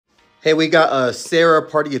Hey, we got Sarah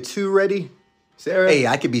party of 2 ready. Sarah? Hey,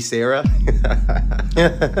 I could be Sarah.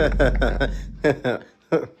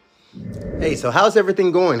 Hey, so how's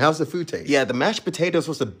everything going? How's the food taste? Yeah, the mashed potatoes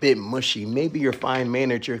was a bit mushy. Maybe your fine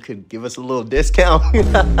manager could give us a little discount.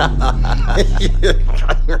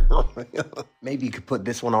 Maybe you could put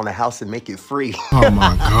this one on the house and make it free. Oh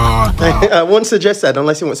my God, bro. I wouldn't suggest that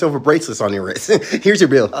unless you want silver bracelets on your wrist. Here's your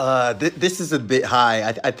bill. This is a bit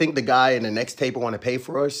high. I think the guy in the next table want to pay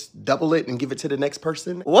for us. Double it and give it to the next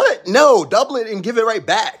person. What? No, double it and give it right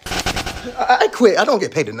back. I quit. I don't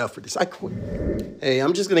get paid enough for this. I quit. Hey,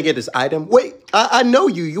 I'm just gonna get this item. Wait, I know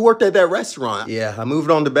you. You worked at that restaurant. Yeah, I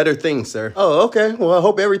moved on to better things, sir. Oh, okay. Well, I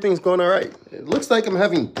hope everything's going all right. It looks like I'm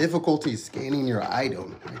having difficulty scanning your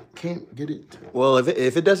item. I can't get it. Well,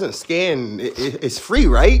 if it doesn't scan, it's free,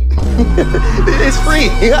 right? It's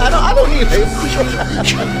free. I don't need to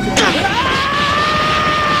pay.